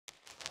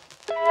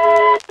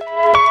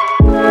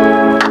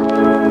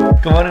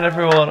Good morning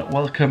everyone,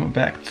 welcome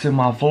back to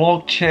my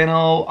vlog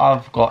channel.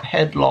 I've got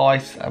head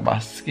lice and my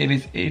skin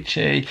is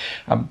itchy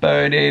and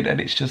burning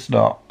and it's just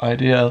not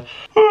ideal.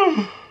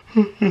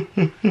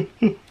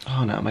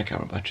 Oh no, my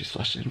camera battery's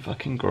flashing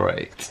fucking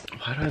great.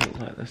 Why do I look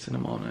like this in the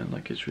morning?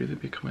 Like it's really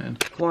becoming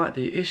quite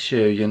the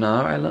issue, you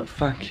know? I look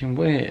fucking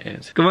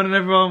weird. Good morning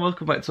everyone,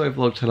 welcome back to my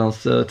vlog channel.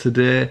 So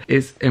today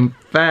is in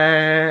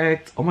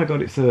fact, oh my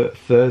god, it's a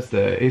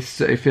Thursday.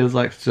 It feels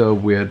like so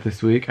weird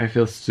this week. I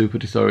feel super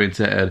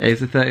disorientated.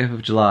 It's the 30th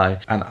of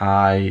July and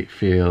I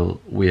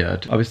feel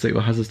weird. Obviously it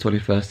was Hazard's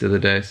 21st the other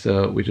day,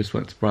 so we just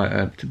went to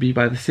Brighton to be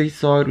by the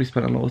seaside. We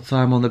spent a lot of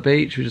time on the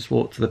beach. We just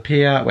walked to the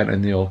pier, went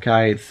in the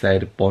arcade,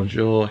 said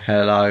bonjour,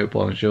 hello,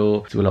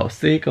 bonjour to a lot of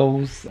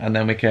seagulls, and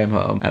then we came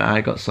home and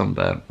I got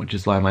sunburnt, which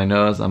is why my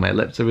nose and my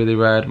lips are really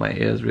red, my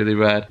ears really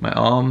red, my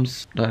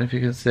arms, don't know if you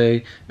can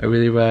see, are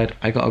really red.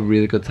 I got a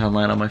really good tan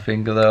line on my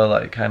finger though,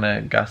 like kind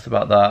of gassed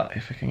about that.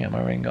 If I can get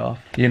my ring off.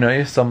 You know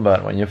you're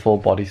sunburnt when your full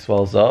body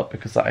swells up,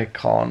 because I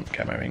can't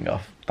get my ring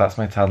off. That's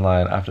my tan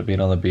line after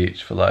being on the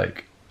beach for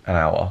like an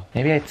hour.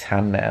 Maybe I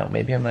tan now.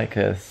 Maybe I'm like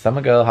a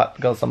summer girl,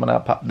 hot girl, summer now,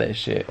 pop this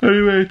shit.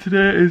 Anyway,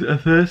 today is a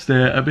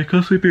Thursday and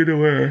because we've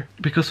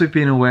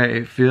been away,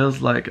 it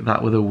feels like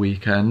that with a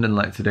weekend and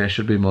like today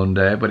should be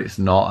Monday, but it's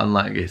not, and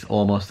like it's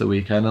almost the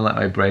weekend and like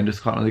my brain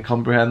just can't really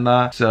comprehend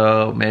that.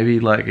 So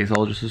maybe like it's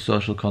all just a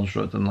social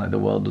construct and like the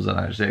world doesn't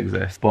actually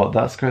exist. But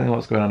that's currently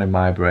what's going on in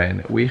my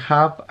brain. We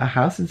have a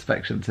house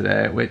inspection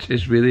today, which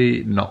is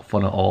really not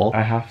fun at all.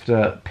 I have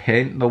to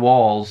paint the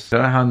walls.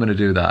 Don't know how I'm gonna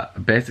do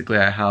that. Basically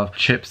I have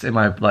chips in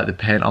my, like the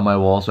paint on my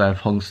walls where I've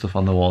hung stuff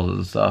on the walls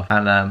and stuff,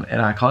 and in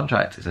our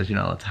contract it says you're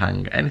not allowed to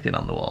hang anything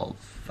on the walls.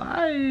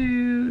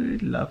 I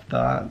love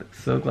that.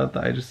 So glad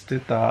that I just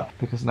did that,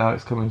 because now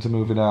it's coming to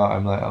moving out.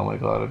 I'm like, oh my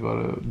god, I've got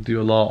to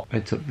do a lot. I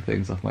took the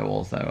things off my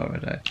walls now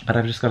already, and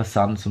I've just got to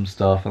sand some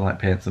stuff and like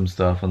paint some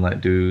stuff and like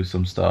do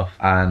some stuff,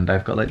 and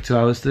I've got like 2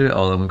 hours to do it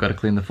all, and we've got to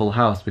clean the full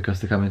house because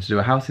they're coming to do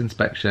a house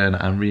inspection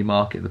and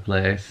remarket the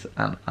place,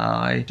 and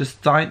I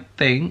just don't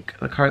think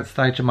the current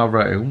stage of my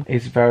room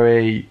is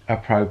very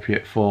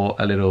appropriate for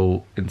a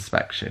little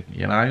inspection,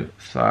 you know?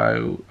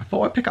 So I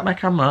thought I'd pick up my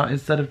camera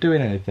instead of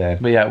doing anything.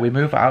 But yeah, we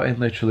move out in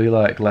literally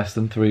like less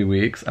than 3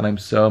 weeks and I'm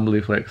so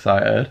unbelievably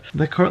excited.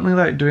 They're currently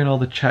like doing all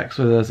the checks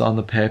with us on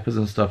the papers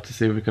and stuff to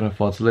see if we can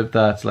afford to live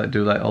there, to like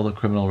do like all the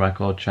criminal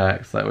record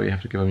checks, like where you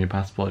have to give them your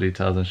passport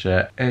details and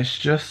shit. It's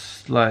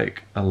just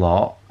like a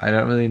lot. I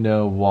don't really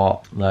know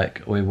what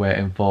like we're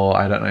waiting for.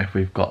 I don't know if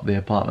we've got the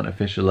apartment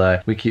officially.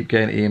 We keep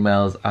getting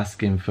emails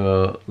asking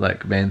for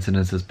like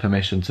maintenance's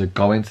permission to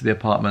go into the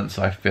apartment,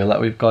 so I feel like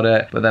we've got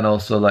it, but then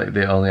also like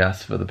they only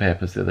asked for the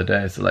papers the other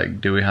day, so like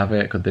do we have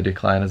it? Could they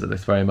decline us at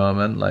this very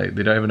moment? Like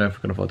they don't even know if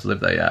we can afford to live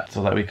there yet,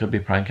 so like we could be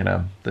pranking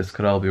them. This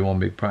could all be one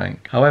big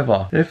prank.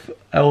 However, if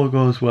all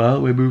goes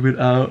well, we're moving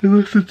out in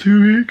less than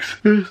 2 weeks.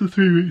 Less than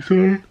 3 weeks,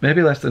 sorry.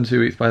 Maybe less than 2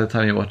 weeks by the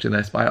time you're watching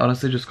this, but I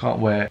honestly just can't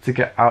wait to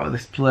get out of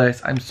this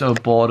place. I'm so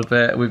bored of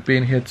it. We've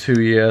been here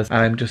 2 years and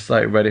I'm just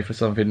like ready for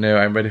something new.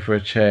 I'm ready for a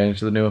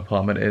change. The new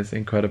apartment is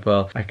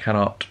incredible. I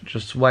cannot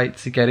just wait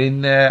to get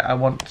in there. I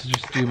want to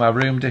just do my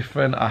room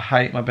different. I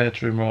hate my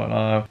bedroom right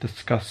now.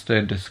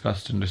 Disgusting,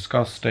 disgusting,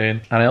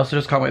 disgusting. And I also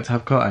just can't wait to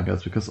have coat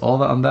hangers, because all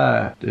that on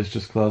there is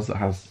just clothes that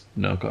has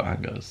no coat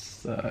hangers,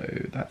 so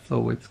that's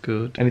always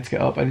good. I need to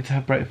get up, I need to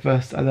have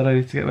breakfast, and then I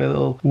need to get my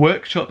little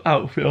workshop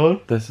outfit on.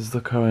 This is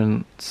the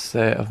current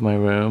state of my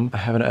room. I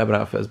have an Urban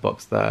Outfitters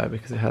box there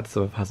because it had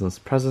some of Hazen's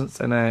presents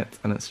in it,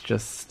 and it's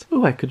just,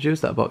 oh, I could use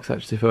that box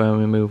actually for when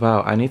we move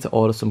out. I need to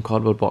order some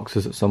cardboard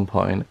boxes at some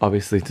point,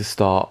 obviously, to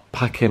start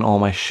packing all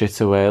my shit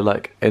away.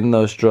 Like in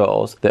those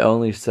drawers, the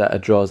only set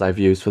of drawers I've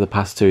used for the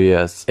past 2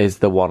 years is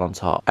the one on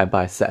top, and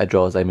by set of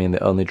drawers I mean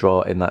the only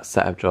drawer in that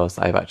set of drawers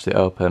that I've actually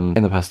opened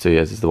in the past 2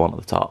 years is the one at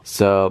the top.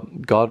 So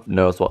God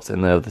knows what's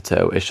in the other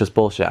two. It's just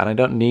bullshit and I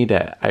don't need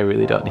it. I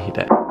really don't need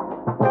it.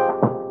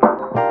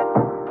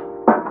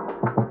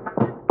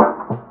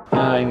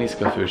 I need to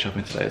go food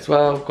shopping today as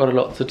well. I've got a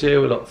lot to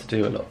do,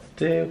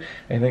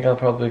 I think I'll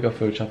probably go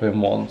food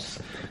shopping once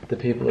the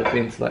people have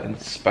been to like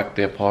inspect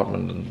the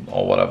apartment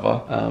or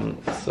whatever.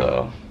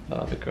 So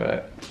that'll be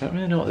great. I don't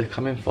really know what they're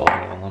coming for,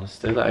 in all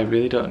honesty. Like, I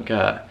really don't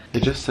get. They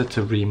just said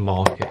to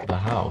remarket the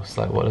house.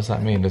 Like, what does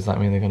that mean? Does that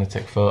mean they're going to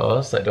take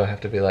photos? Like, do I have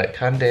to be like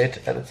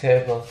candid at the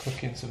table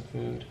cooking some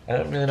food? I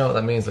don't really know what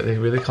that means. Like, they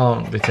really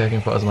can't be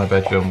taking photos of my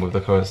bedroom with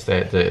the current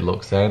state that it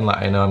looks in.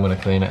 Like, I know I'm going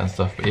to clean it and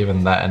stuff, but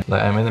even then,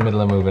 like, I'm in the middle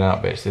of moving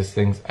out, bitch. There's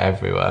things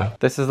everywhere.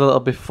 This is a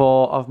little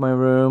before of my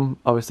room.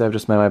 Obviously, I've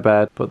just made my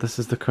bed, but this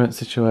is the current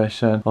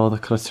situation. All the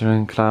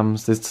cluttering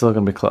clams. There's still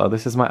going to be clutter.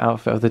 This is my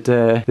outfit of the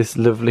day. This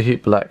lovely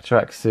black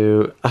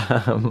tracksuit.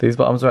 These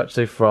bottoms are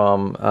actually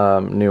from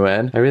New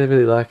Inn. I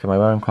really like them. I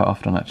wear them quite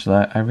often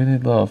actually. I really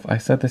love, I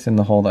said this in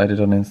the haul that I did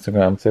on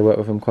Instagram, so I work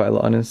with them quite a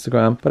lot on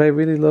Instagram, but I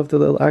really love the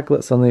little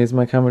aglets on these.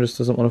 My camera just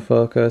doesn't want to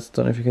focus.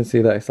 Don't know if you can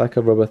see that. It's like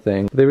a rubber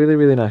thing. They're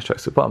really nice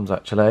tracksuit bottoms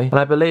actually, and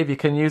I believe you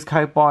can use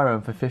code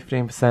Byron for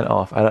 15%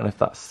 off. I don't know if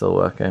that's still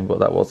working, but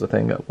that was a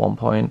thing at one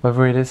point.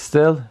 Whether it is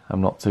still,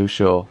 I'm not too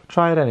sure.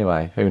 Try it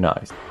anyway, who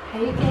knows.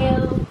 Hey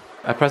Gail.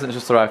 A present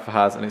just arrived for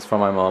Haz and it's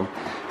from my mum.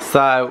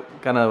 So,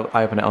 gonna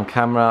open it on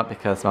camera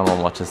because my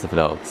mum watches the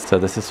vlogs. So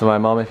this is for my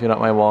mum. If you're not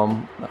my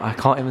mum, I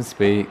can't even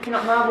speak. If you're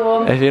not my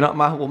mum. If you're not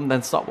my mum,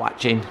 then stop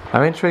watching.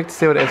 I'm intrigued to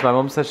see what it is. My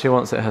mum said she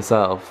wants it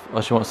herself,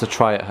 or she wants to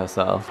try it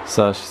herself.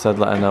 So she said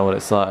let her know what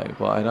it's like,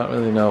 but I don't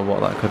really know what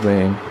that could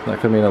mean. That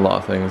could mean a lot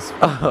of things.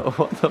 Oh,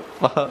 what the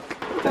fuck?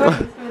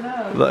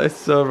 That is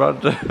so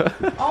random.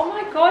 Oh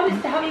my god,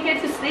 it's how you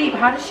get to sleep.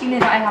 How does she know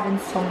that I have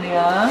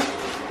insomnia?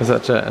 Is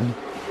that gin?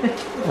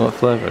 What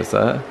flavour is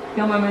that?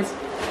 Your mum is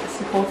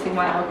supporting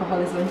my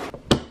alcoholism.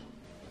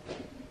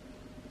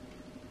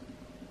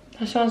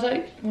 That sounds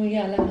like, well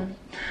yeah, lemon.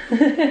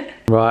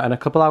 Right, and a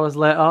couple hours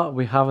later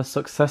we have a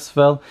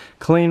successful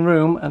clean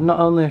room, and not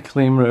only a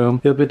clean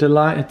room, you'll be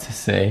delighted to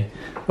see,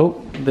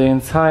 oh, the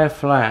entire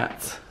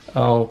flat,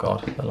 oh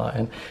god, the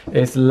lighting,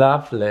 is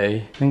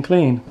lovely and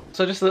clean.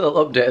 So just a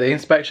little update, the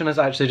inspection has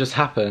actually just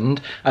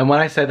happened, and when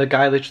I say the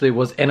guy literally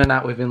was in and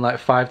out within like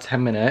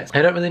 5-10 minutes,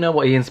 I don't really know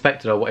what he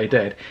inspected or what he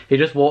did. He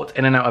just walked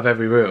in and out of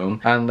every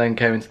room and then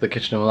came into the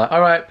kitchen and we're like,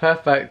 alright,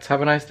 perfect,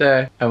 have a nice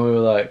day. And we were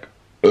like,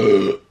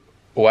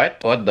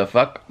 what the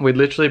fuck? We'd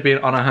literally been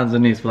on our hands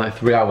and knees for like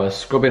 3 hours,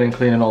 scrubbing and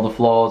cleaning all the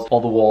floors, all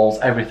the walls,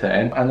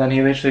 everything. And then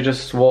he literally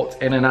just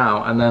walked in and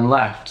out and then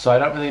left. So I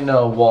don't really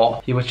know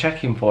what he was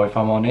checking for, if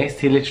I'm honest.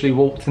 He literally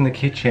walked in the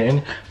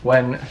kitchen,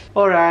 went,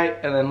 alright,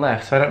 and then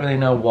left. So I don't really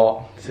know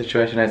what the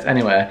situation is.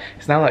 Anyway,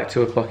 it's now like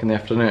 2 o'clock in the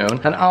afternoon.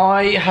 And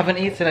I haven't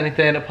eaten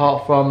anything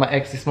apart from my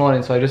eggs this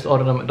morning, so I just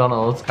ordered a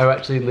McDonald's. I was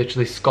actually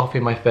literally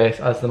scoffing my face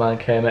as the man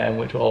came in,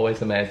 which were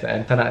always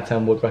amazing. 10 out of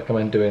 10 would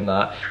recommend doing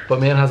that. But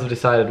me and Haz have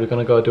decided we're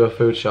gonna go do a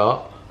food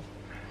shop,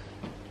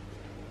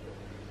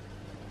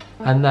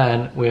 and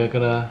then we're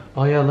gonna,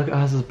 oh yeah, look at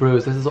Haz's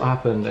bruise. This is what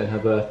happened in her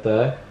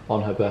birthday,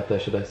 on her birthday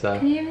should I say.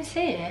 Can you even see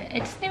it? It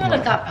doesn't even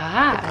look that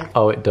bad.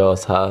 Oh, it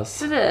does, Haz.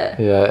 Does it?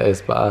 Yeah, it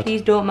is bad.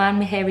 Please don't mind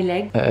my hairy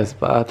leg. It is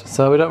bad.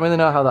 So we don't really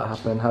know how that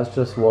happened. Haz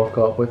just woke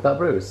up with that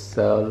bruise,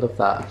 so I love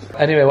that.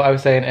 Anyway, what I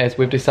was saying is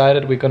we've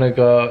decided we're gonna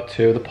go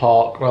to the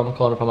park around the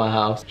corner from our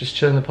house. Just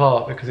chill in the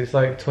park because it's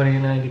like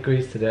 29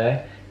 degrees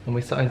today. And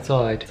we sat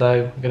inside,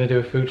 so we're gonna do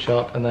a food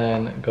shop and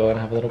then go and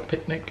have a little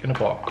picnic in a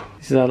park.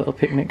 This is our little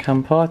picnic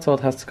camper. I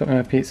told Haz to cut me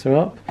my pizza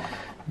up.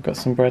 We've got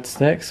some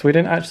breadsticks. We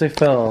didn't actually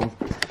film,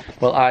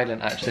 well I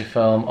didn't actually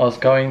film us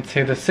going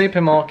to the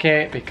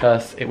supermarket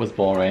because it was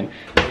boring.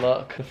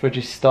 Look, the fridge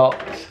is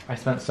stocked. I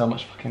spent so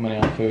much fucking money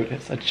on food,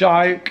 it's a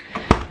joke.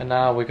 And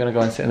now we're gonna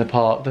go and sit in the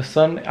park. The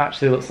sun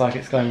actually looks like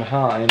it's going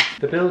behind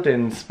the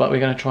buildings, but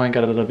we're gonna try and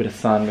get a little bit of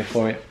sun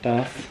before it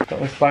does. Got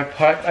this bag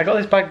packed. I got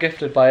this bag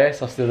gifted by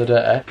ASOS the other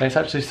day, and it's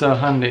actually so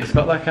handy. It's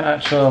got like an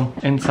actual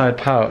inside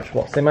pouch.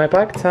 What's in my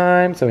bag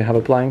time? So we have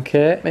a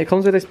blanket. It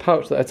comes with this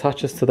pouch that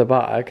attaches to the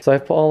bag. So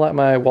I've put all like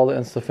my wallet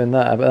and stuff in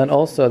there, but then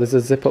also there's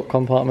a zip up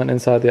compartment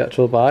inside the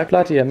actual bag.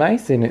 Bloody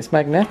amazing, it's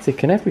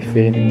magnetic and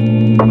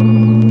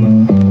everything.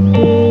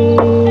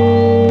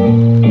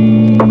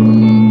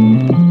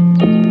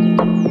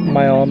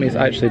 My arm is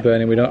actually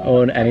burning. We don't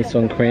own any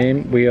sun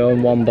cream. We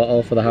own 1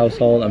 bottle for the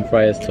household and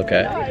Freya's took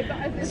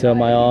it. So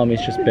my arm is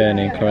just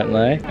burning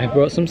currently. I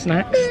brought some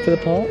snacks to the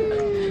park.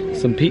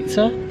 Some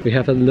pizza. We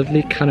have a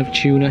lovely can of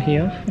tuna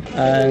here.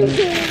 And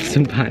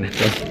some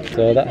pineapple.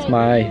 So that's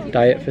my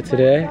diet for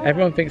today.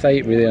 Everyone thinks I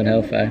eat really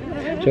unhealthy.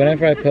 So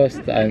whenever I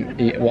post that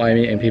I eat what I'm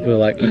eating, people are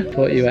like,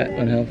 thought you ate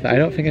unhealthy. I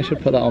don't think I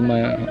should put that on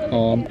my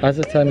arm. As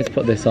the time is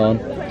put this on.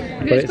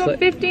 But it's got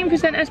 15%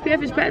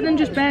 SPF, it's better than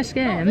just bare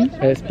skin.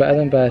 It's better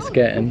than bare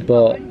skin,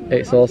 but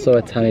it's also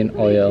a tanning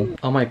oil.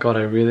 Oh my god,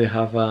 I really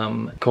have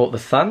caught the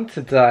sun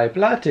today.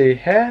 Bloody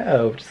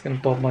hell. Just gonna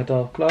bob my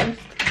door closed.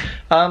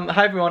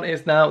 Hi everyone,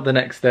 it's now the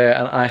next day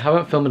and I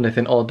haven't filmed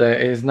anything all day.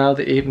 It is now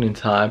the evening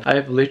time. I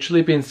have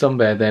literally been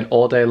sunbathing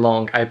all day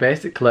long. I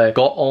basically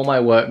got all my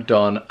work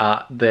done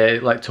at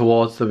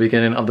towards the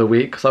beginning of the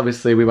week, because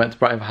obviously we went to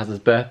Brighton for Haz's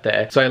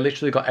birthday. So I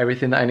literally got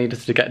everything that I needed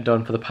to get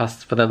done for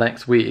the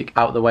next week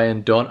out the way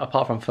and done,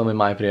 apart from filming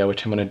my video,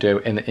 which I'm gonna do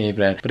in the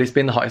evening. But it's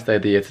been the hottest day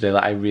of the year today.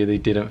 Like, I really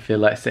didn't feel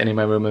like sitting in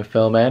my room and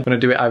filming. I'm gonna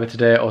do it either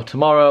today or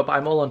tomorrow, but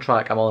I'm all on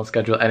track, I'm all on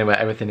schedule anyway,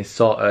 everything is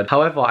sorted.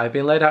 However, I've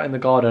been laid out in the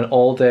garden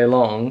all day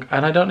long,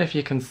 and I don't know if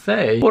you can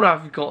see, but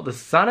I've got the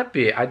sun a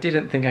bit. I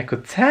didn't think I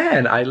could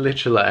tan. I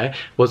literally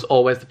was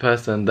always the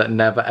person that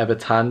never ever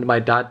tanned. My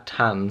dad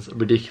tans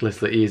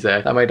ridiculously easy.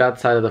 Like, my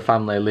dad's side of the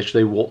family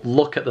literally will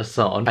look at the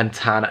sun and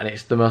tan, and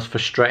it's the most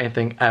frustrating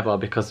thing ever,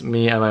 because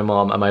me and my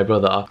mom and my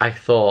brother, I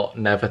thought,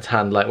 never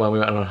tanned. Like when we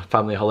went on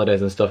family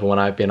holidays and stuff, and when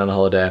I've been on a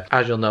holiday,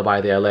 as you'll know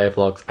by the LA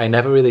vlogs, I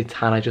never really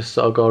tan. I just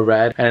sort of go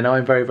red, and I know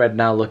I'm very red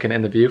now looking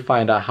in the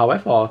viewfinder.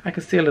 However, I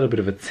can see a little bit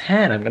of a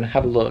tan. I'm gonna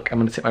have a look. I'm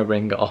gonna take my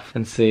ring off.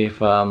 and see if,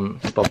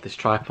 bob this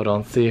tripod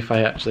on, see if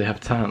I actually have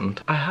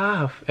tanned. I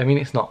have. I mean,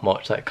 it's not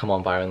much, like, come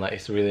on Byron, like,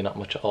 it's really not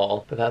much at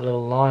all. But that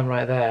little line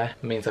right there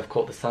means I've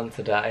caught the sun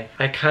today.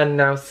 I can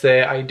now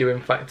say I do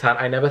in fact tan.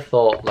 I never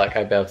thought, like,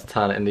 I'd be able to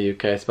tan in the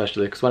UK,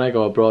 especially, because when I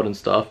go abroad and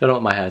stuff, I don't know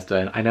what my hair's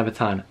doing. I never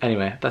tan.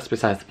 Anyway, that's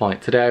besides the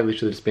point. Today I've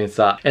literally just been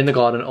sat in the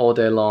garden all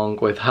day long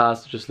with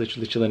Haz, just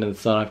literally chilling in the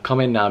sun. I've come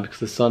in now because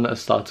the sun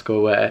has started to go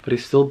away, but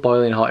it's still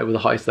boiling hot. It was the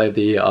hottest day of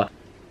the year.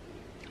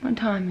 What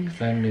time is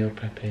it? I'm meal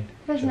prepping.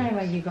 There's no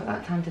way you got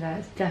that tan today.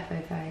 It's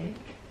defo fake.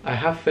 I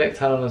have fake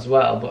tan on as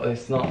well, but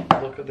it's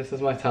not. Look at this,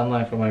 is my tan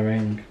line for my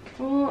ring.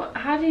 Well,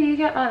 how do you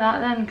get like that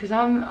then? Because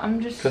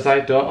I'm just... Because I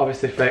don't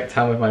obviously fake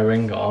tan with my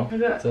ring on,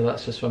 so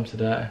that's just from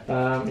today.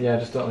 Yeah,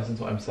 just don't listen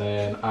to what I'm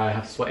saying. I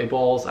have sweaty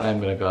balls and I'm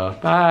gonna go.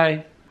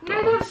 Bye. No,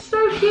 that's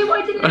so cute.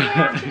 I didn't know they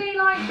actually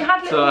like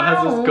had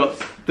little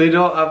mouths. They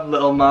don't have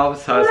little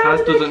mouths.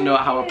 Haz doesn't know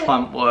how a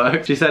plant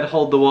works. She said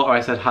hold the water.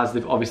 I said Haz,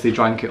 they've obviously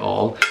drank it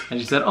all. And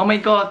she said, oh my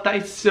god, that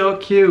is so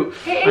cute.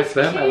 It is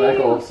cute. My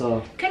leg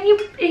also. Can you,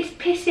 it's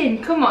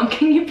pissing. Come on,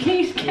 can you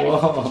please get it?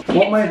 What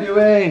am I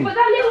doing? Put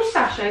that little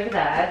sash over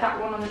there, that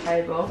one on the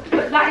table.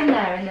 Put that in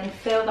there and then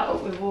fill that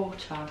up with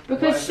water.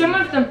 Because some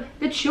of them,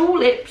 the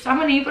tulips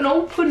haven't even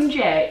opened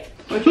yet.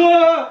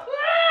 What?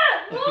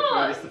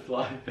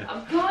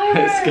 I'm tired.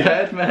 It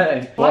scared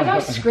me. Why did I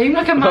scream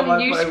like a man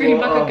and you scream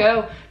like a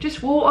girl?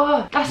 Just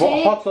water. That's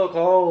it. Hot or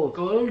cold?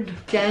 Good.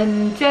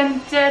 Dun, dun,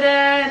 dun,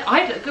 dun.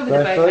 I look good with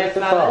the bouquet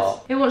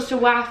flowers. Who wants to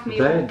waft me?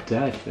 They're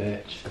dead,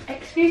 bitch.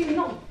 Excuse me,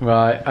 no.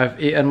 Right, I've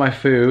eaten my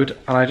food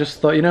and I just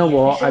thought, you know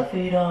what?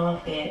 Food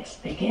off, it's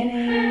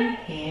beginning.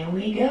 Here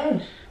we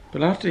go.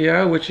 But after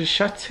you, which is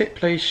shut it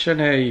please,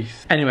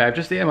 Shanice. Anyway, I've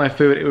just eaten my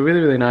food. It was really,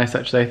 really nice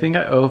actually. I think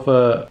I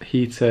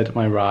overheated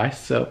my rice,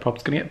 so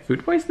probably gonna get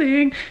food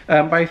poisoning.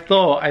 But I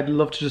thought I'd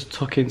love to just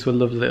tuck into a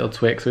lovely little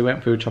Twix. We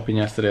went food shopping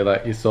yesterday,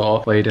 like you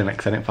saw. Well, you didn't,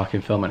 because I didn't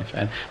fucking film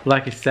anything. But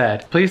like I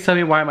said, please tell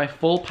me why my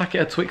full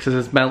packet of Twixes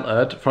has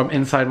melted from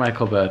inside my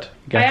cupboard.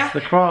 Guess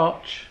the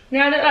crotch.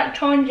 Yeah, I look like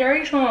Tom and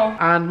Jerry small.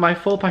 And my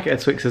full packet of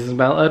Twixes has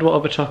melted. What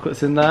other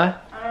chocolates in there?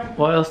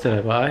 What else did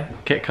I buy?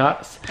 Kit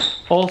Kats.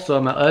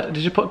 Also melted.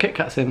 Did you put Kit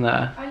Kats in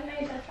there? I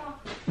made that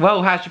up.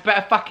 Well, Haz, you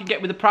better fucking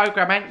get with the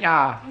program, ain't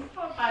ya?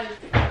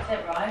 That's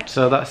it, right?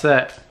 So that's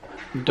it.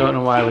 Don't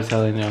know why I was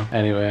telling you.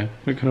 Anyway,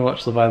 we're gonna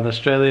watch Love Island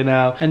Australia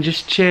now and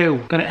just chill.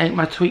 Gonna eat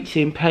my Twix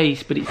in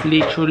peace, but it's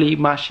literally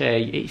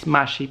mushy. It's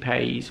mushy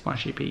peas,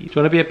 mushy peas. Do you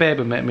wanna be a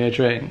babe and make me a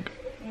drink?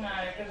 No,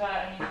 because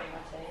I only drink my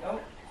tea. Oh,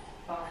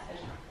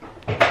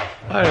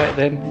 farted. Alright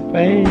then,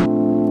 bye.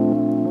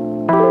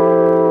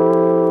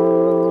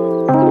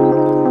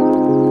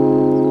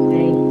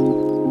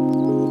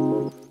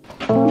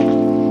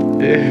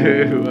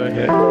 Ew, I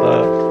hate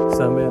that.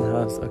 Sammy and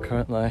Haz are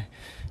currently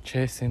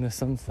chasing the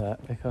sunset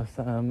because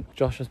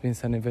Josh has been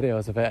sending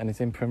videos of it and it's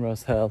in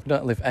Primrose Hill. We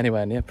don't live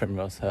anywhere near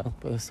Primrose Hill,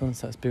 but the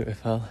sunset's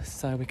beautiful.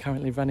 So we're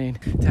currently running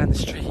down the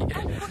street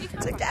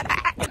to get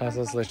it. Haz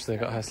has literally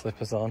got her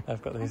slippers on.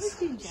 I've got these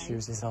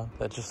shoesies on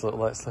that just look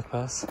like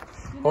slippers.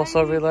 Also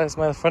I realised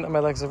the front of my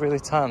legs are really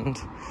tanned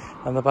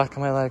and the back of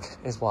my leg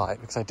is white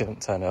because I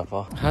didn't turn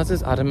over. Haz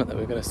is adamant that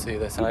we're going to see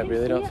this and I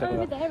really don't think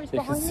we're going to.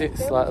 You can see it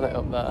slightly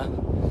up there,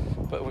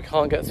 but we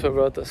can't get to a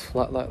road that's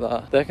flat like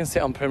that. They can see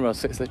it on Primrose,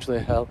 so it's literally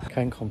a hill.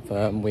 Can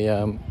confirm we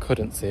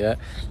couldn't see it.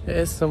 It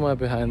is somewhere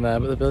behind there,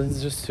 but the buildings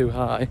are just too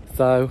high.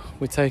 So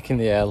we're taking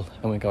the L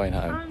and we're going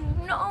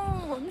home. No,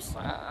 I'm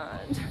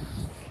sad.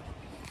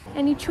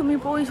 Any chummy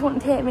boys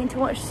want to take me to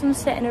watch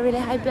sunset in a really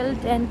high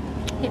building?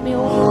 Hit me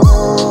up.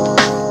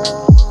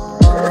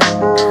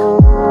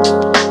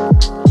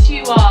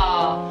 You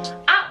are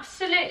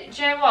absolute.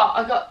 Do you know what?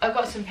 I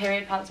got some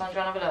period pants on. Do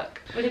you want to have a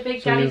look? Would a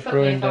big daddy fuck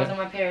me if I was on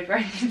my period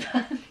wearing these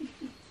pants?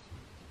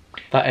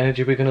 That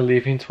energy we're gonna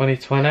leave in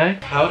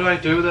 2020. How do I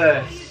do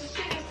this?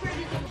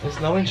 There's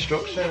no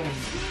instructions.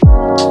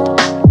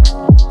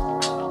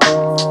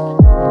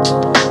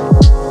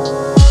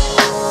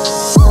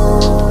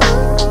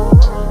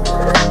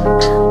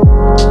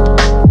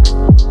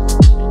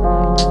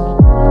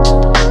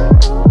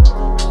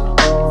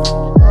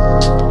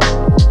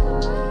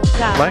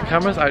 My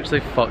camera's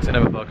actually fucked, it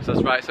never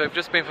focuses. Right, so we've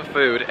just been for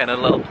food in a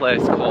little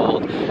place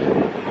called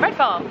Red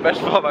Farm. Red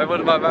Farm. I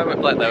wouldn't mind my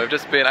blend there. We've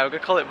just been, I'm gonna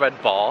call it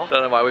Red Bar.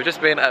 Don't know why. We've just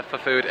been for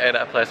food in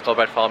a place called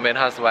Red Farm. Me and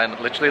Haz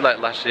went literally like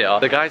last year.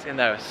 The guys in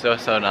there are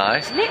so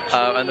nice.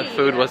 And the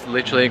food was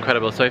literally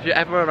incredible. So if you're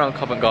ever around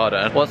Covent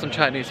Garden, want some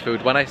Chinese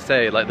food, when I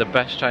say like the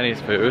best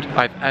Chinese food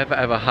I've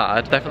ever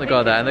had, definitely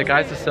go there. And the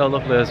guys are so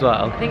lovely as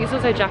well. I think it's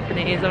also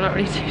Japanese. I'm not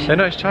really too sure.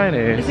 No, it's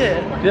Chinese. Is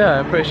it? Yeah,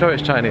 I'm pretty sure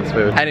it's Chinese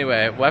food.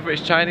 Anyway, whether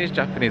it's Chinese,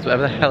 Japanese,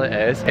 whatever the hell it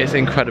is, it's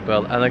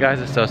incredible. And the guys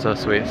are so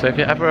sweet. So if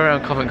you're ever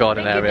around Covent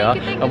Garden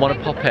area, and want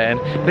to pop in,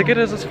 they give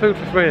us food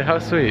for free. How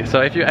sweet.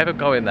 So if you ever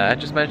go in there,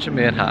 just mention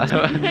me and Has.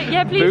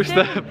 Yeah, please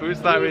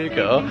boost that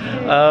Rico.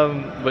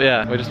 But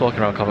yeah, we're just walking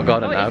around Covent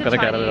Garden now. I'm gonna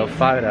get a little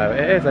find out.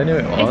 It is, I knew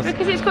it was. It's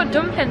because it's got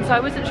dumplings, so I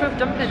wasn't sure if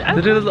dumplings.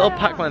 They do the little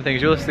Pac-Man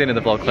things. You'll have seen in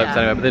the vlog clips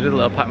anyway, but they do the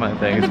little Pac-Man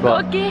things. And they've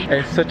got a gift.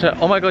 It's such a,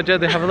 oh my god, yeah,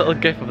 they have a little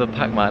gif of the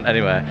Pac-Man.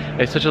 Anyway,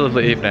 it's such a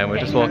lovely evening. We're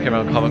just walking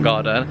around Covent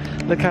Garden.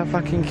 Look how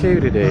fucking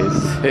cute it is.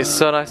 It's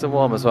so nice and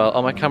warm as well.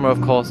 Oh, my camera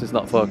of course is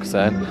not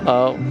focusing.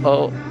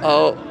 Oh,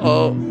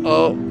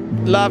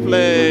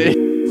 lovely.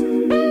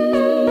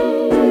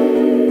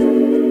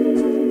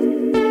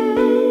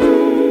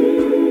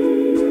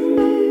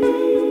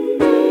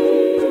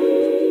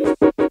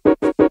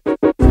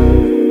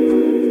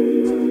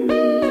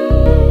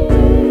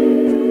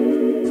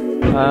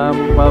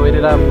 Well, we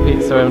did have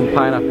pizza and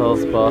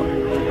pineapples, but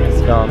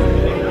it's gone.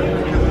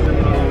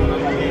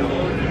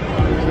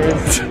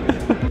 Cheers.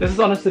 This has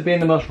honestly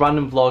been the most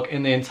random vlog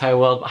in the entire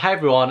world. But hi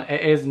everyone,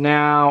 it is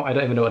now, I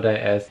don't even know what day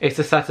it is. It's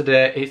a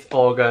Saturday, it's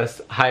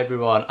August. Hi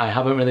everyone, I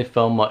haven't really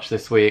filmed much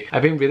this week.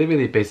 I've been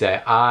really busy.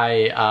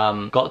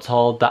 I got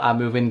told that our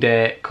moving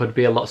date could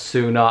be a lot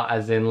sooner,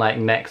 as in like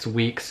next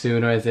week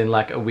sooner, as in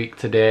like a week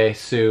today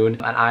soon.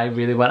 And I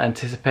really weren't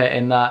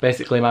anticipating that.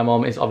 Basically my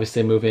mom is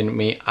obviously moving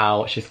me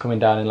out. She's coming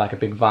down in like a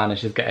big van and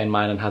she's getting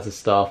mine and Haz's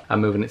stuff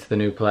and moving it to the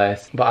new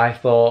place. But I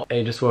thought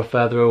it just were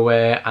further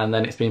away, and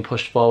then it's been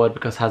pushed forward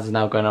because Haz is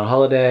now going on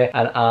holiday,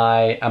 and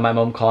my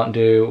mum can't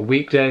do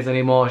weekdays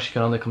anymore. She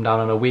can only come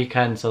down on a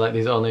weekend, so like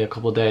there's only a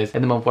couple of days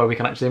in the month where we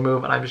can actually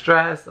move, and I'm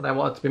stressed and I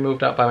want it to be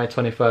moved out by my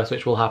 21st,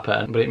 which will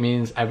happen. But it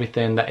means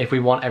everything that if we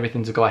want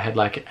everything to go ahead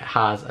like it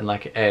has and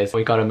like it is,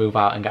 we gotta move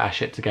out and get our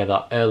shit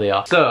together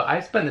earlier. So I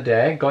spent the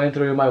day going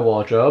through my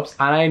wardrobes,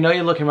 and I know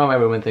you're looking around my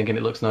room and thinking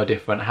it looks no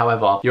different.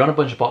 However, you're on a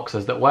bunch of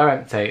boxes that were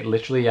empty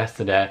literally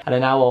yesterday and are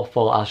now all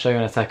full. I'll show you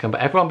in a second.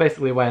 But everyone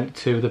basically went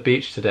to the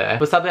beach today,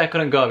 but sadly I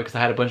couldn't go because I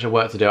had a bunch of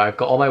work to do. I've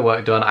got all my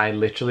work done. I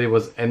literally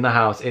was in the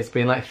house. It's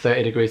been like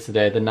 30 degrees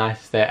today, the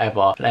nicest day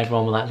ever, and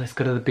everyone was like, let's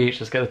go to the beach,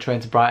 let's get the train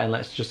to Brighton,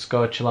 let's just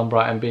go chill on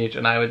Brighton Beach.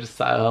 And I was just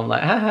sat at home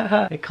like, ha ha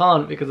ha, I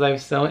can't, because I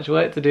have so much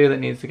work to do that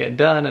needs to get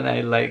done, and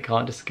I like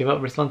can't just give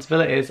up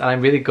responsibilities. And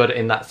I'm really good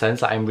in that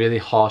sense. Like, I'm really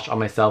harsh on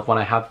myself when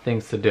I have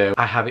things to do.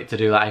 I have it to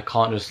do. Like, I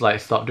can't just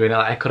like stop doing it.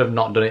 Like, I could have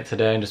not done it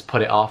today and just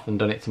put it off and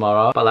done it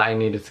tomorrow, but like I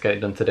needed to get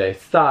it done today.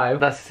 So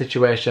that's the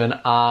situation.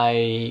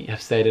 I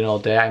have stayed in all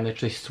day. I'm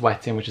literally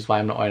sweating, which is why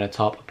I'm not wearing a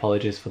top.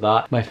 Apologies for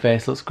that. My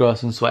face looks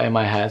gross and sweaty,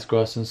 my hair's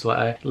gross and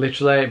sweaty.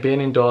 Literally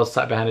being indoors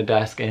sat behind a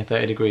desk in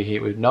 30-degree heat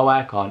with no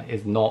aircon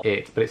is not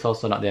it, but it's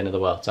also not the end of the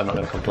world, so I'm not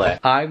going to complain.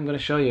 I'm going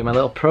to show you my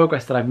little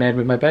progress that I've made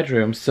with my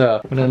bedroom. So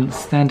I'm going to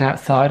stand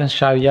outside and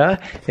show you.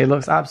 It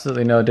looks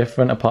absolutely no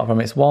different apart from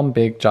it's one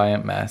big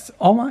giant mess.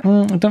 Oh my,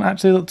 it don't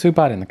actually look too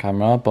bad in the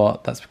camera,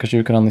 but that's because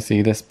you can only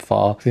see this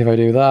far. See if I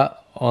do that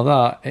or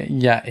that,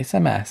 yeah, it's a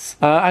mess.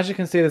 As you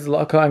can see, there's a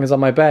lot of coat hangers on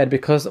my bed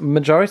because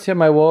majority of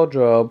my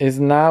wardrobe is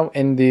now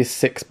in these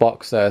 6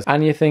 boxes.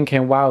 And you're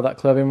thinking, wow, that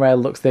clothing rail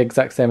looks the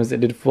exact same as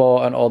it did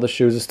before and all the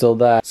shoes are still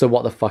there. So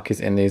what the fuck is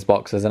in these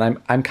boxes? And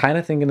I'm kind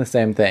of thinking the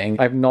same thing.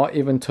 I've not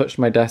even touched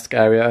my desk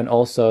area and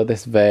also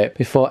this vape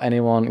before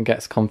anyone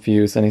gets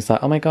confused and he's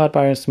like, oh my god,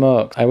 Byron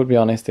smokes. I would be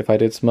honest if I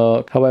did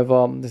smoke.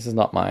 However, this is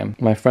not mine.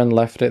 My friend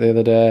left it the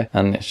other day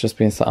and it's just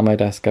been sat on my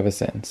desk ever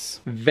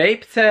since.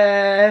 Vape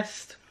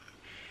test!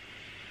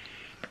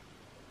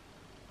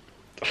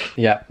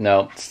 Yeah,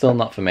 no, still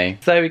not for me.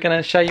 So we're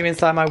gonna show you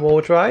inside my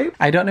wardrobe.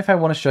 I don't know if I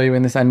want to show you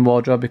in this end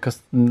wardrobe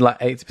because like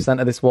 80%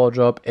 of this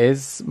wardrobe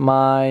is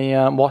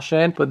my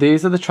washing, but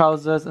these are the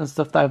trousers and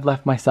stuff that I've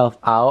left myself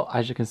out.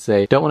 As you can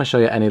see, don't want to show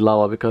you any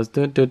lower because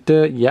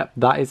yep,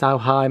 that is how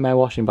high my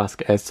washing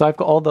basket is. So I've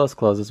got all those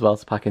clothes as well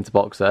to pack into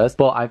boxes,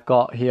 but I've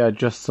got here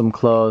just some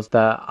clothes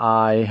that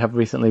I have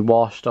recently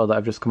washed or that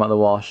I've just come out of the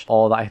wash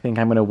or that I think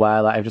I'm gonna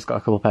wear. Like, I've just got a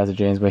couple pairs of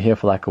jeans. We're here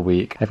for like a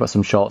week. I've got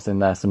some shorts in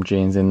there, some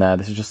jeans in there.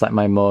 This is just like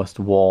my most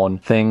worn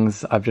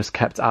things I've just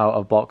kept out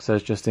of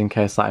boxes just in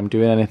case like I'm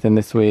doing anything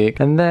this week.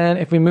 And then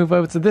if we move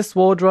over to this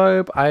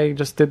wardrobe, I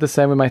just did the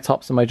same with my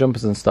tops and my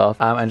jumpers and stuff,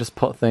 and just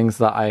put things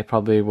that I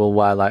probably will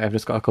wear. Like, I've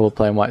just got a couple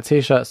plain white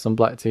t-shirts, some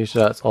black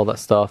t-shirts, all that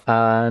stuff.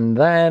 And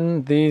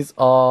then these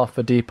are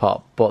for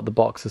Depop, but the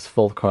box is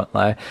full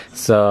currently,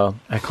 so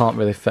I can't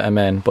really fit them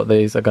in, but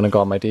these are going to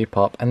go on my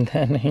Depop. And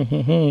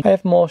then I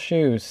have more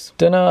shoes.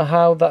 Don't know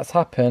how that's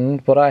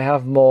happened, but I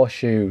have more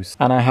shoes.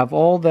 And I have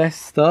all this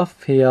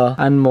stuff here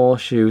and more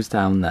shoes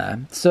down there.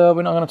 So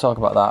we're not going to talk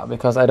about that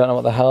because I don't know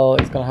what the hell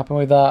is going to happen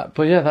with that.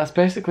 But yeah, that's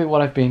basically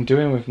what I've been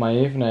doing with my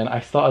evening.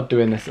 I started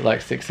doing this at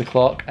like 6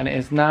 o'clock and it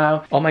is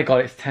now, oh my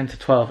god, it's 10 to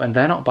 12 and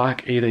they're not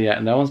back either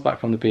yet. No one's back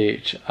from the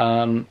beach.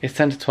 It's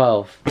 10 to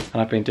 12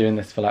 and I've been doing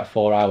this for like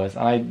 4 hours,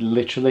 and I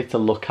literally, to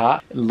look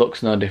at, it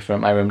looks no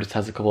different. My room just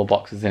has a couple of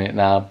boxes in it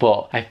now,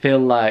 but I feel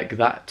like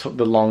that took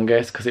the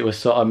longest because it was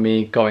sort of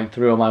me going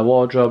through my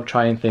wardrobe,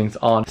 trying things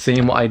on,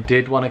 seeing what I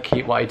did want to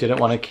keep, what I didn't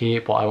want to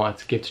keep, what I wanted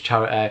to give to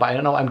charity charity, but I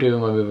don't know what I'm doing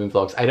with my moving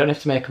vlogs. I don't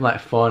have to make them like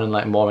fun and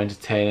like more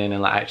entertaining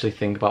and like actually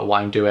think about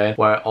what I'm doing,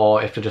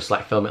 or if to just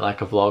like film it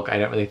like a vlog. I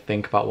don't really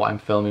think about what I'm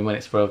filming when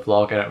it's for a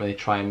vlog. I don't really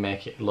try and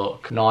make it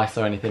look nice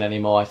or anything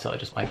anymore. I sort of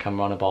just put my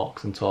camera on a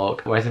box and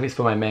talk. Whereas if it's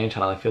for my main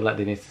channel, I feel like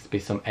there needs to be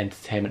some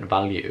entertainment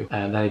value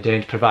that I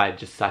don't provide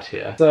just sat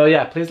here. So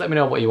yeah, please let me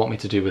know what you want me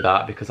to do with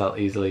that, because I'll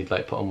easily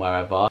like put them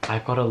wherever.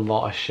 I've got a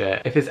lot of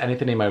shit. If there's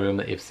anything in my room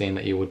that you've seen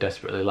that you would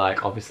desperately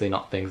like, obviously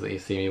not things that you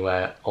see me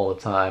wear all the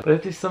time, but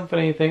if there's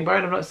something you think,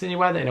 Byron, I've not seen you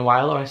wear that in a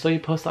while, or I saw you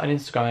post that on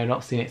Instagram and I've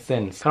not seen it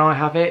since, can I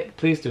have it?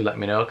 Please do let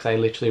me know, because I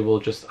literally will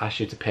just ask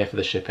you to pay for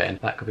the shipping.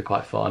 That could be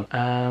quite fun.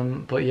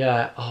 But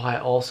yeah, oh, I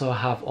also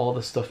have all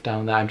the stuff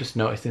down there. I'm just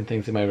noticing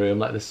things in my room,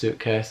 like the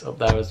suitcase up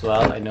there as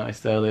well, I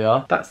noticed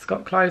earlier. That's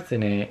got clothes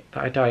in it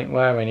that I don't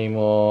wear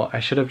anymore. I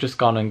should have just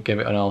gone and give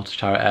it an all to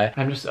charity.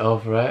 I'm just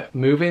over it.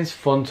 Moving's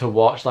fun to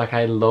watch. Like,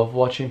 I love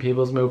watching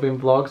people's moving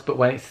vlogs, but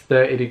when it's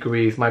 30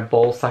 degrees, my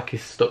ball sack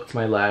is stuck to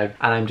my leg,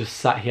 and I'm just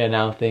sat here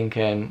now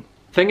thinking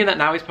that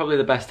now is probably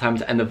the best time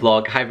to end the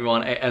vlog. Hi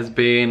everyone, it has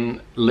been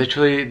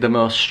literally the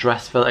most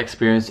stressful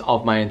experience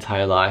of my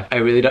entire life. I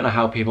really don't know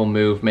how people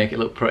move, make it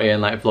look pretty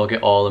and like vlog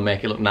it all and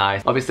make it look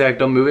nice. Obviously I've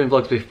done moving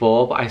vlogs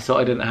before, but I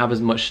sort of didn't have as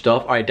much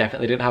stuff, or I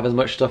definitely didn't have as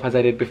much stuff as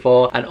I did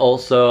before. And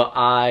also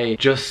I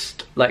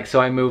just like,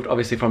 so I moved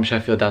obviously from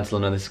Sheffield down to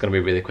London. This is going to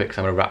be really quick because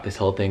I'm going to wrap this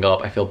whole thing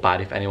up. I feel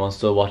bad if anyone's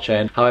still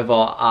watching. However,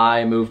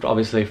 I moved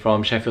obviously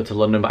from Sheffield to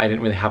London, but I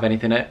didn't really have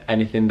anything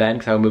then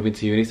because I was moving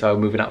to uni, so I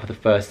was moving out for the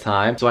first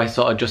time. So I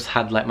sort of just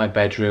had like my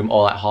bedroom,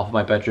 or like half of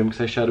my bedroom,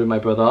 because I shared with my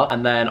brother.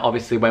 And then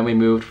obviously when we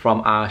moved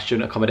from our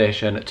student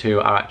accommodation to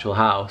our actual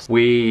house,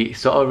 we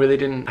sort of really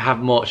didn't have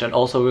much, and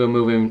also we were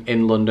moving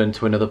in London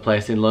to another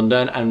place in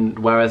London, and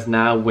whereas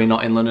now we're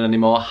not in London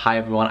anymore. Hi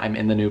everyone, I'm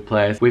in the new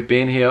place. We've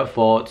been here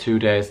for 2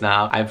 days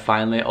now. I'm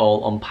finally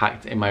all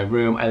unpacked in my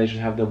room. I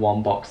literally have the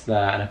one box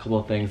there and a couple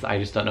of things that I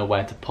just don't know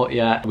where to put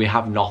yet. We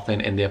have nothing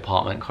in the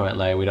apartment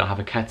currently. We don't have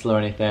a kettle or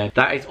anything.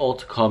 That is all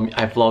to come.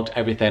 I've vlogged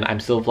everything. I'm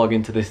still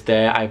vlogging to this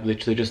day. I've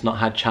literally just not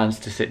had chance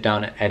to sit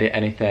down and edit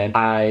anything.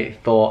 I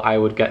thought I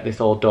would get this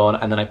all done,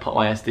 and then I put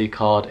my SD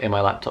card in my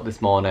laptop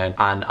this morning,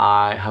 and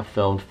I have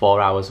filmed 4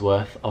 hours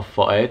worth of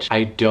footage.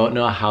 I don't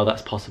know how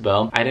that's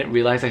possible. I didn't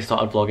realize I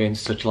started vlogging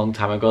such a long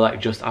time ago, like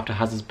just after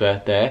Haz's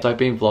birthday. So I've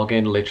been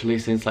vlogging literally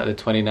since like the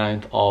 29th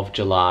of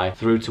July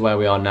through to where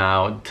we are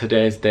now.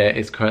 Today's date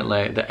is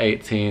currently the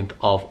 18th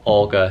of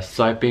August.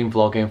 So I've been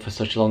vlogging for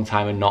such a long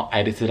time and not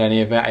edited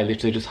any of it. I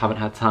literally just haven't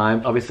had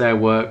time. Obviously I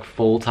work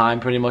full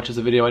time pretty much as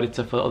a video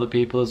editor for other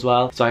people as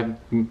well. So I've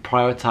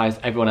prioritized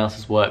everyone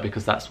else's work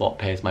because that's what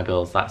pays my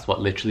bills. That's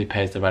what literally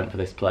pays the rent for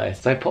this place.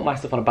 So I put my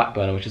stuff on a back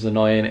burner, which is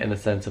annoying in the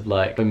sense of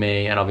like for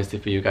me and obviously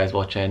for you guys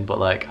watching, but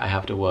like I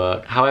have to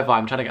work. However,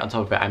 I'm trying to get on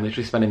top of it. I'm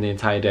literally spending the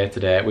entire day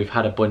today. We've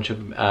had a bunch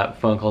of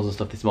phone calls and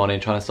stuff this morning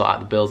trying to sort out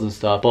the bills and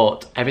stuff,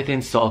 but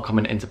everything's sort of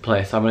coming into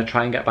place. So I'm going to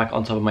try and get back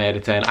on top of my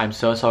editing. I'm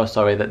so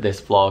sorry that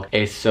this vlog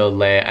is so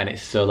late and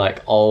it's so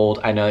like old.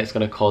 I know it's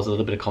going to cause a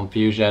little bit of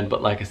confusion,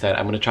 but like I said,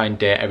 I'm going to try and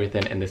date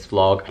everything in this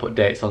vlog, put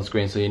dates on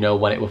screen so you know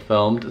when it was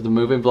filmed. The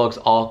moving vlogs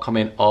are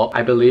coming up.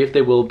 I believe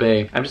they will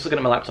be. I'm just looking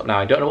at my laptop now.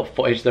 I don't know what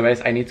footage there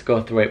is. I need to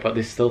go through it, but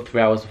there's still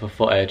 3 hours worth of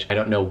footage. I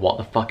don't know what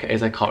the fuck it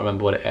is. I can't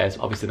remember what it is.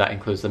 Obviously that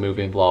includes the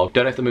moving vlog.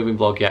 Don't know if the moving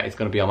vlog yet is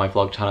going to be on my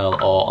vlog channel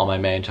or on my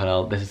main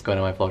channel. This is going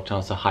on my vlog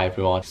channel, so hi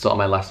everyone. Sort of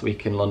my last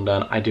week in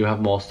London. I do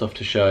have more stuff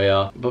to show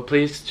you, but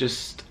please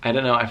just, I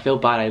don't know, I feel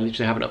bad. I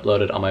literally haven't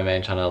uploaded on my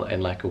main channel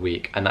in like a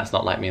week, and that's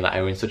not like me, like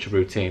I'm in such a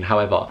routine.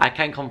 However, I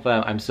can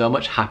confirm I'm so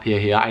much happier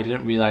here. I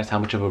didn't realize how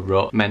much of a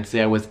rut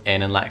mentally I was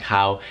in, and like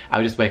how I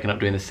was just waking up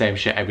doing the same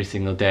shit every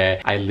single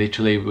day. I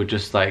literally was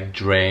just like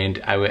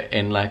drained. I was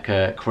in like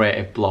a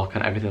creative block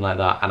and everything like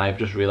that, and I've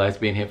just realized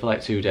being here for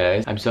like 2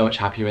 days, I'm so much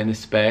happier in this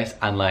space,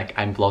 and like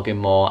I'm vlogging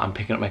more, I'm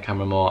picking up my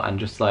camera more, and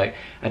just like,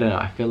 I don't know,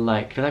 I feel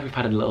like we've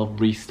had a little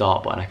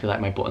restart button. I feel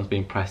like my button's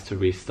being pressed to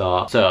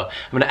restart. So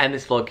I'm gonna end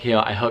this vlog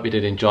here. I hope you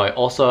did enjoy.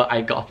 Also,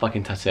 I got a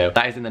fucking tattoo.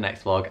 That is in the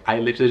next vlog. I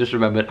literally just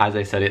remembered as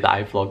I said it that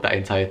I vlogged that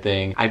entire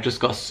thing. I've just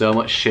got so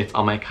much shit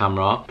on my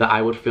camera that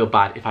I would feel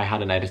bad if I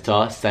had an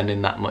editor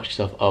sending that much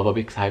stuff over,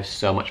 because I have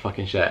so much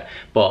fucking shit.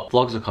 But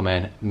vlogs are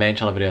coming, main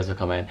channel videos are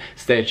coming.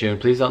 Stay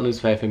tuned. Please don't lose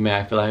faith in me.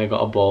 I feel like I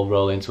got a ball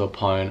rolling to a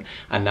point,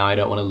 and now I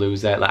don't want to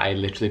lose it. Like I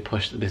literally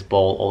pushed this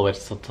ball all the way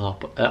to the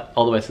top,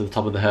 all the way to the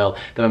top of the hill.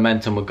 The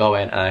momentum were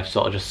going, and I've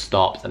sort of just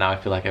stopped, and now I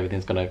feel like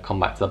everything's gonna come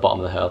back to the bottom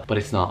of the hill, but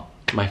it's not.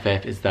 My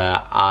faith is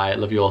there. I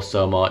love you all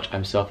so much.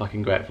 I'm so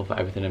fucking grateful for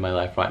everything in my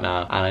life right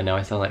now, and I know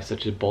I sound like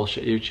such a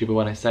bullshit YouTuber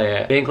when I say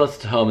it. Being closer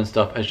to home and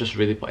stuff has just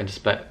really put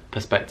into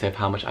perspective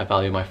how much I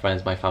value my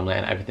friends, my family,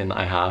 and everything that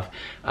I have.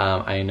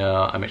 I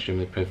know I'm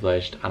extremely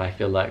privileged, and I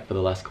feel like for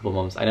the last couple of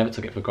months I never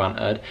took it for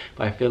granted,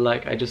 but I feel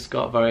like I just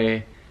got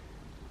very,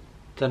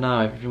 don't know,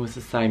 everything was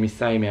the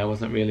samey. I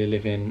wasn't really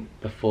living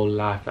the full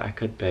life that I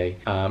could be.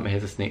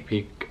 Here's a sneak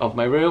peek of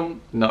my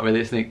room. Not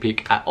really a sneak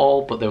peek at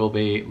all, but there will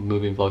be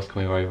moving vlogs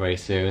coming very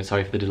soon.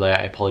 Sorry for the delay,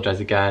 I apologise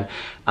again.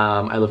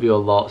 I love you a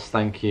lot.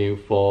 Thank you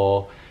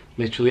for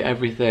literally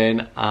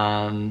everything,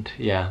 and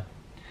yeah,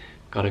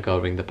 gotta go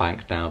ring the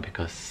bank now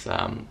because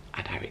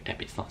our direct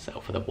debit's not set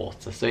up for the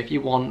water. So if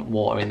you want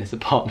water in this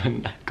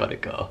apartment, I've gotta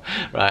go.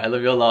 Right, I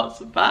love you all lots.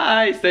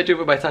 Bye! Stay tuned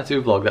for my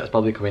tattoo vlog. That's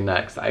probably coming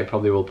next. I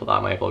probably will put that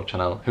on my vlog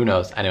channel. Who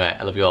knows? Anyway,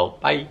 I love you all.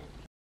 Bye!